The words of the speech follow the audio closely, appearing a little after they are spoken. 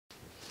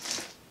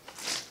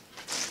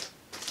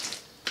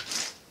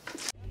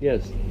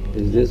Yes.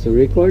 Is this a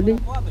recording?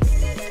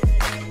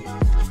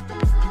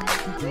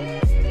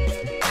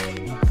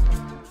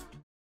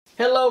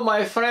 Hello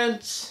my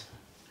friends.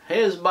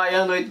 Here's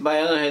Bahiano with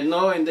Bahiano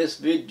Reno. In this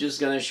video just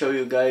gonna show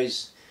you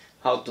guys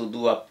how to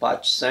do a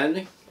patch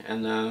sanding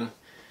and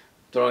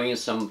throw in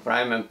some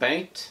prime and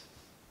paint.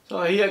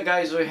 So here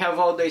guys we have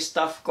all the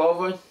stuff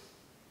covered.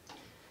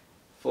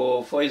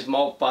 For a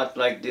small part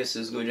like this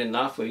is good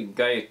enough. We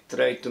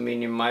try to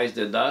minimize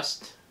the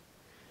dust,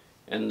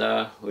 and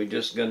we're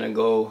just gonna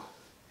go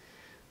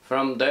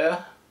from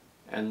there,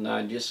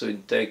 and just will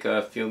take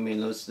a few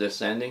minutes the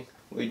sanding.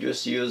 We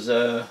just use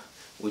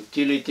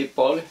utility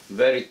poly,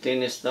 very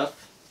thin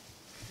stuff,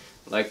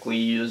 like we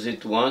use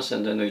it once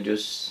and then we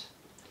just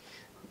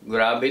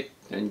grab it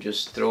and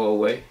just throw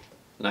away,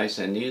 nice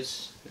and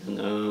easy.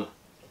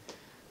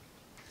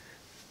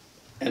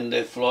 And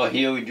the floor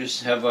here we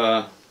just have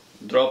a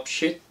drop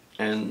sheet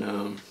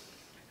and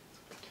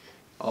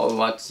all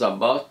what's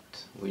about.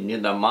 We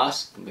need a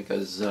mask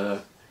because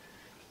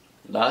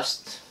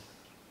dust.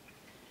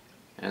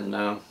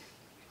 And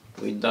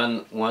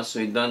once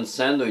we done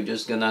sand, we're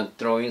just gonna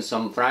throw in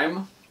some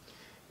primer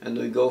and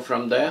we go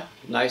from there,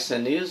 nice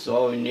and easy.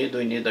 All we need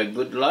a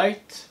good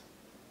light,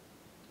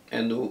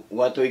 and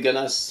what we're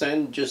gonna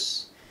sand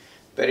just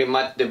pretty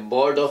much the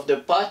board of the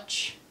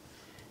patch,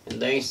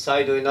 and the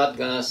inside we're not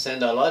gonna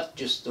sand a lot,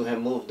 just to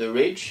remove the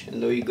ridge,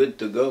 and we're good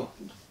to go.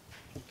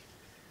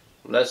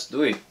 Let's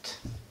do it.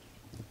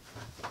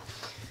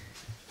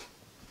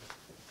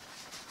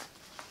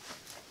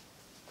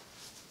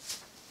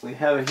 We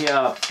have here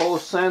a pole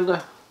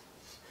sander.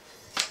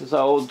 It's an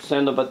old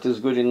sander, but it's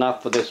good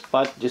enough for this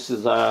part. This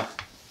is I'm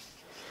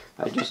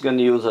just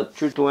gonna use a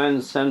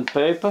 2-to-N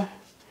sandpaper,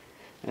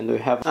 and we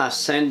have a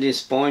sandy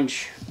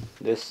sponge.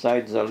 This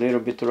side is a little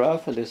bit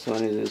rough, this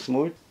one is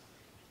smooth.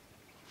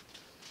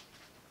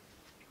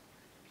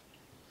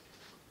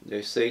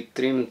 They say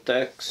trim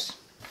text.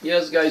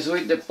 Yes guys,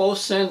 with the pole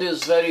sand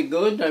is very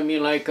good. I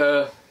mean, like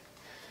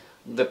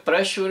the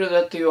pressure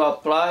that you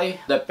apply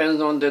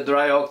depends on the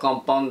drywall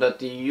compound that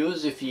you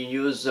use. If you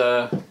use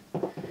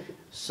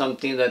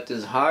something that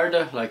is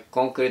harder, like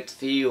concrete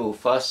fill,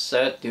 fast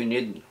set,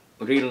 you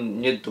really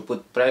need to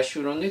put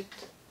pressure on it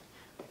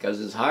because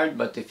it's hard.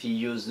 But if you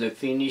use the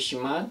finish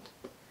mud,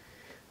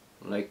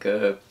 like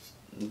the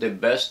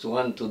best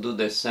one to do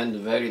the sand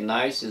very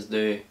nice is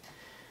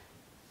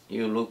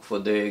you look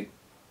for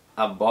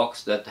a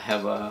box that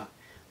have a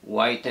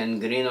white and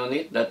green on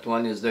it. That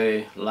one is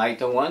the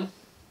lighter one.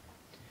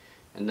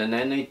 And then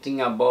anything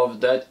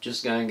above that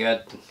just gonna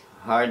get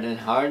harder and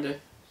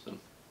harder. So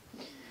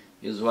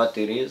is what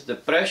it is. The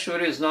pressure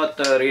is not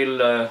a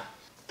real,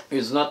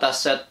 it's not a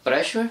set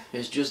pressure.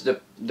 It's just the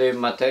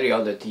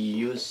material that you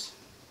use.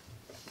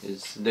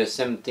 It's the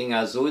same thing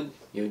as wood.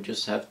 You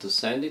just have to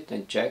sand it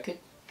and check it.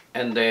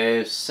 And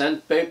the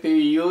sandpaper you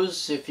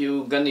use, if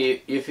you're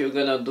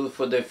gonna do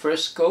for the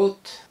first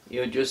coat,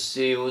 you just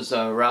use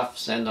a rough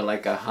sander,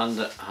 like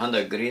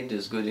 100 grit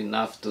is good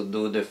enough to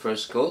do the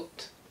first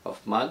coat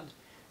of mud.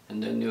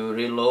 And then you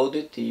reload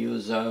it, you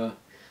use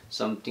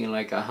something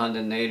like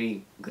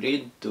 180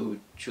 grit to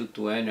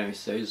 2-to-N, I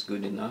say is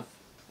good enough.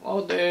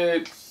 Well,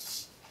 the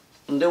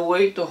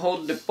way to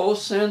hold the pole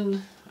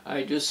sand,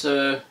 I just,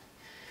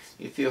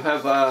 if you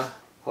have a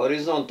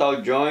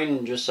horizontal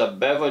joint, just a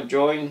bevel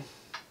joint,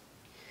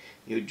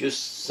 you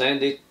just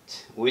sand it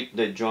with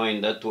the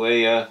joint, that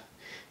way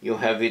you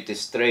have it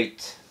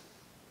straight.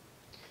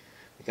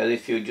 Because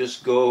if you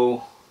just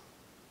go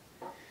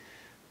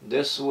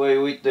this way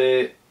with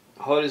the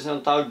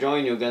horizontal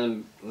joint, you're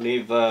gonna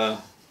leave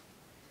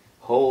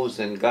holes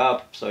and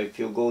gaps. So if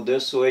you go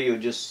this way, you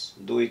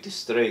just do it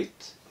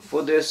straight.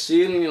 For the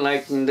ceiling,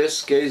 like in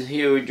this case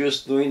here, we're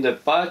just doing the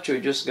patch.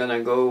 We're just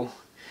gonna go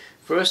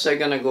first. I'm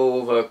gonna go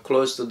over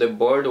close to the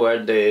board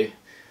where the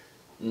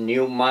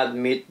new mud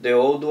meet the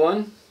old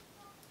one.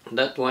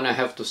 That one I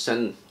have to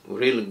sand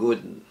real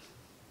good,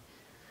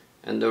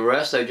 and the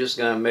rest I just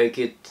gonna make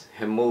it,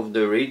 remove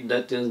the reed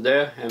that is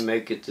there and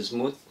make it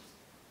smooth.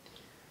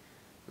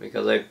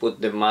 Because I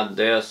put the mud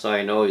there, so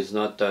I know it's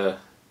not a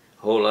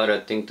whole other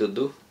thing to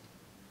do.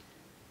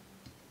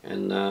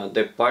 And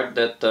the part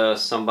that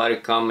somebody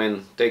come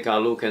and take a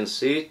look and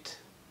see it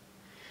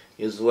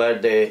is where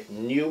the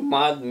new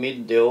mud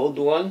meet the old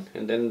one,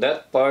 and then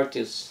that part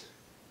is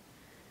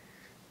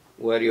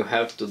where you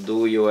have to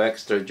do your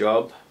extra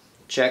job.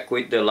 Check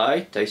with the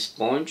light, a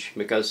sponge,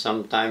 because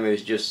sometimes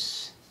it's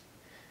just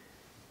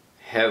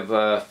have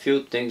a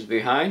few things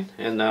behind,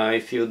 and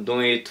if you're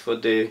doing it for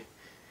the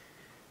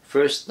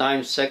first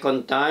time,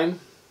 second time,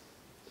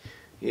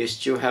 you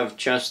still have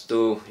chance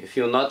to, if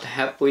you're not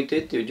happy with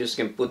it, you just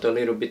can put a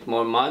little bit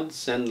more mud,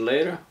 sand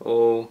later,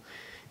 or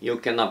you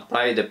can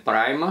apply the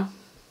primer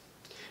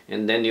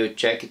and then you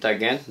check it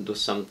again, do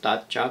some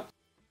touch up.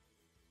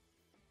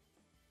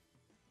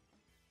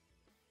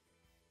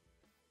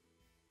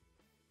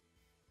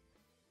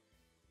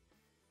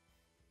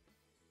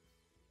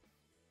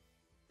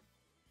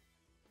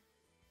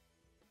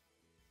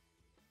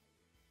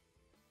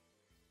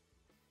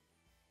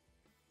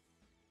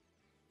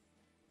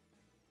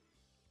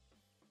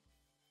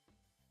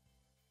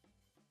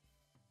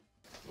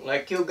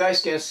 Like you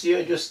guys can see,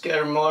 I just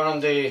care more on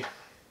the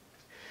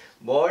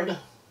board.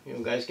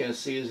 You guys can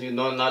see, you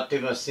know, not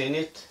even seen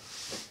it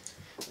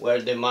where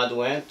the mud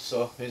went.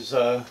 So it's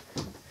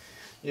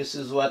this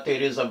is what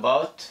it is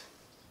about.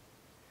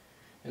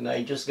 And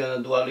I just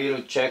gonna do a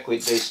little check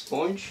with the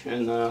sponge,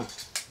 and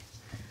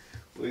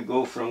we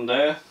go from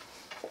there.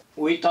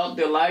 Without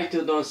the light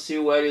you don't see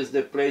where is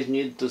the place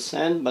need to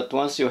sand, but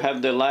once you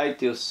have the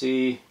light you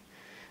see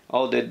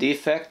all the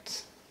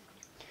defects,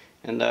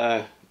 and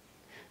a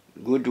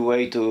good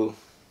way to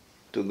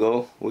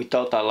go.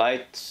 Without a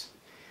light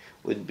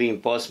would be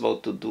impossible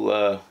to do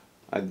a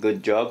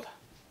good job.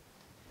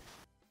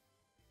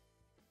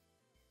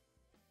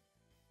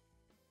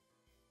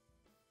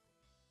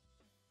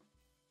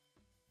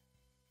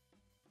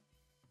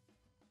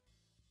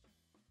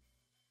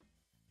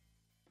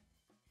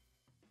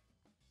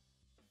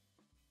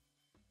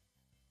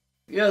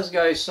 Yes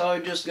guys, so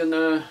I'm just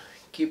gonna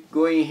keep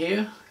going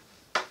here.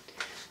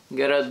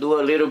 Gotta do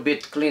a little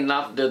bit clean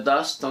up the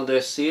dust on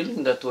the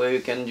ceiling, that way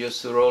you can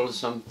just roll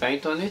some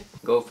paint on it.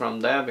 Go from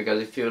there,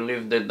 because if you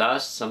leave the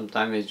dust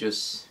sometimes it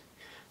just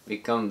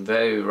become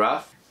very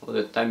rough. All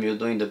the time you're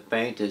doing the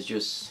paint is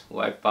just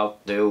wipe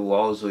out the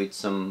walls with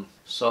some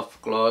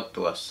soft cloth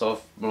or a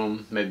soft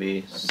broom.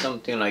 Maybe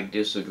something like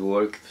this would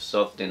work,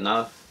 soft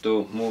enough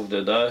to move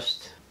the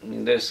dust.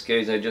 In this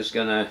case I'm just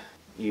gonna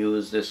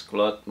use this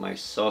cloth, my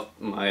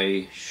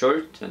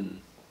shirt,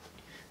 and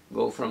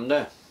go from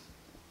there.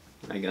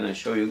 I'm gonna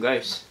show you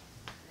guys.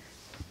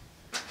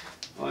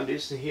 Oh,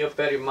 this here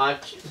pretty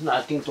much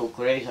nothing too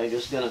crazy. I'm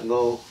just gonna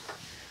go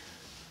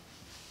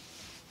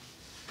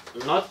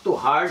not too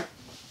hard,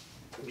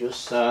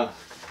 just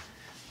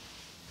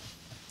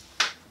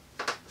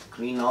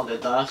clean all the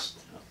dust.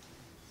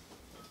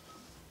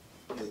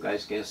 You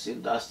guys can see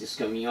dust is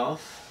coming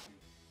off.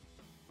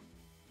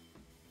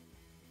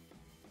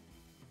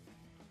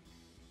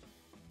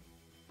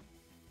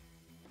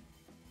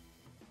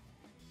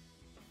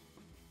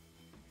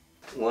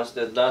 Once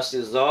the dust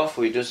is off,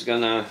 we're just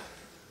gonna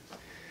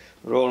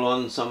roll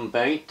on some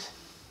paint,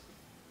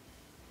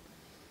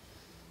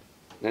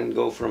 then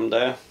go from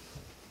there.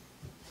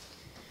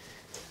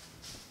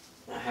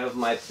 I have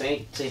my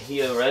paint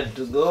here ready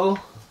to go.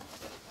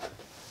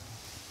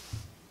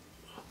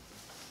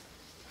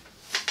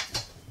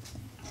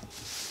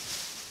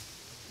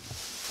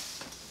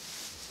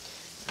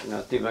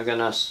 Not even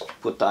gonna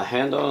put a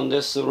handle on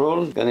this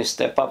roll. Gonna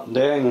step up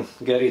there and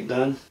get it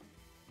done.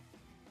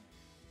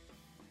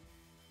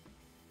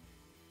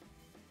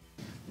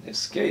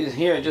 This case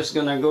here, just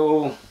gonna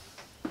go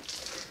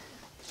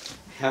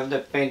have the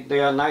paint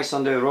there nice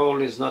on the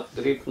roll, is not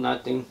drip,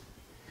 nothing.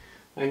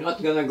 I'm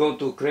not gonna go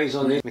too crazy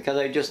on it because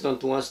I just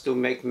don't want to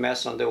make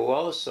mess on the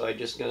walls, so I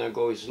just gonna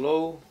go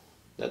slow.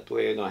 That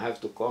way I don't have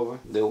to cover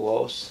the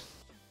walls.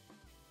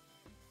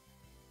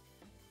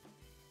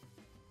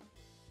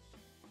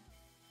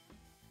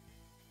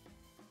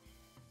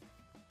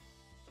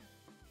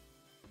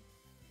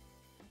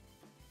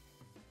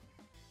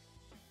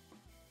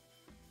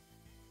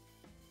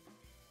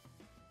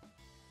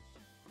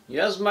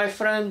 Yes, my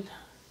friend,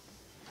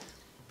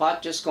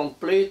 patch is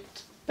complete,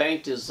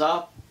 paint is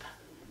up.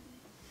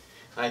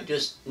 I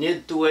just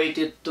need to wait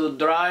it to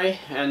dry,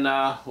 and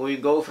we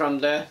go from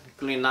there,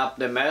 clean up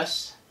the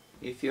mess.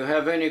 If you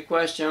have any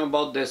question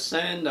about the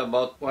sand,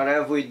 about what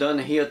have we done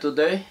here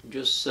today,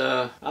 just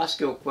ask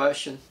your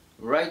question,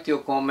 write your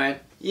comment.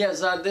 Yes,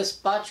 this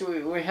patch,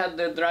 we had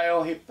the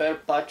drywall repair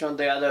patch on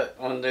the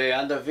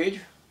other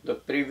video, the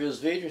previous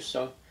video,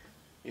 so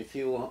if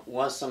you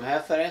want some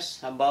reference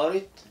about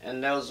it.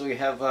 And also we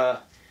have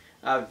a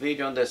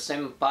video on the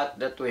same part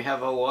that we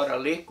have a water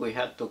leak. We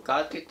had to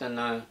cut it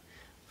and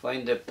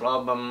find the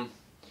problem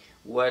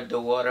where the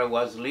water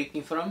was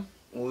leaking from.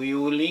 We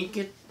will link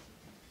it,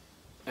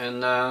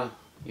 and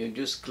you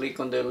just click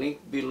on the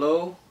link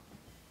below.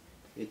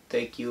 It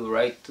take you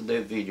right to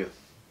the video.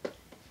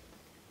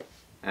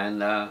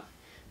 And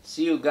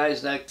see you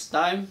guys next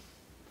time.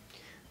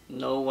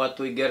 Know what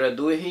we gotta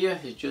do here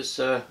is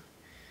just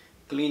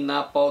clean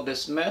up all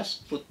this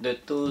mess, put the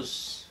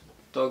tools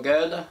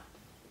together,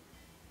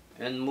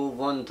 and move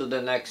on to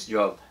the next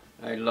job.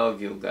 I love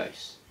you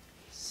guys.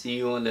 See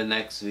you on the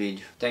next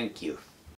video. Thank you.